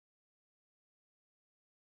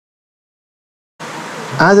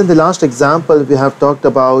As in the last example, we have talked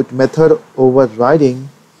about method overriding.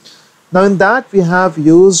 Now in that we have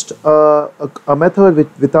used a method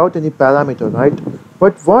without any parameter, right?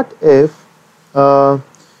 But what if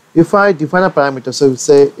I define a parameter, so we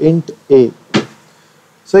say int a.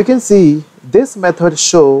 So you can see this method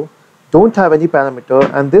show don't have any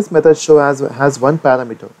parameter, and this method show has one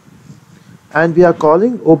parameter. And we are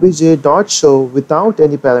calling obj.show without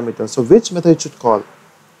any parameter. So which method it should call?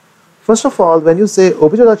 First of all, when you say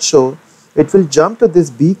obj.show, it will jump to this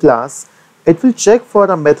B class. It will check for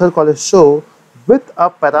a method called show with a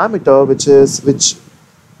parameter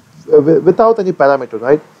without any parameter,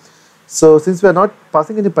 right? So since we are not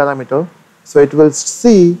passing any parameter, so it will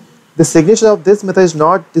see the signature of this method is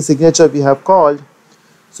not the signature we have called.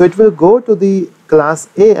 So it will go to the class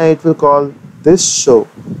A and it will call this show.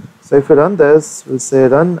 So if we run this, we'll say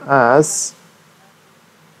run as,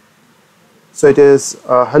 so it is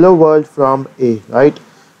hello world from A, right?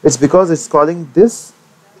 It's because it's calling this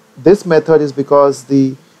method is because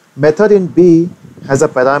the method in B has a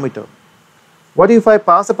parameter. What if I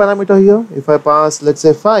pass a parameter here? If I pass, let's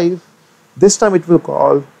say 5, this time it will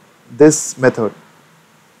call this method.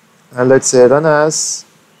 And let's say run as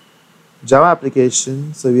Java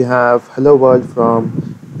application. So we have hello world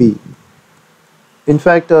from B. In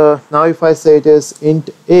fact, now if I say it is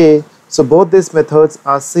int A, so both these methods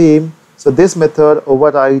are same. So this method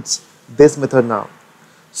overrides this method now.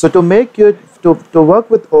 So to make it to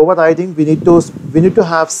work with overriding, we need to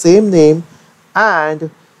have same name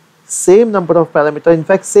and same number of parameters. In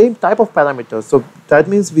fact, same type of parameters. So that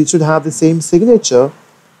means we should have the same signature,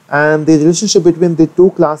 and the relationship between the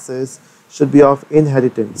two classes should be of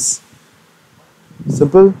inheritance.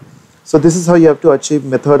 Simple. So this is how you have to achieve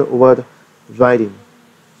method overriding.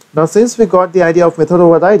 Now since we got the idea of method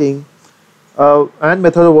overriding and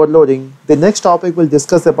method overloading, the next topic will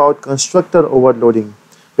discuss about constructor overloading,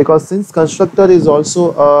 because since constructor is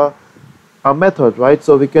also a method, right?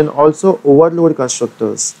 So we can also overload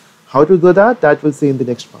constructors. How to do that? That we'll see in the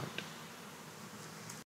next part.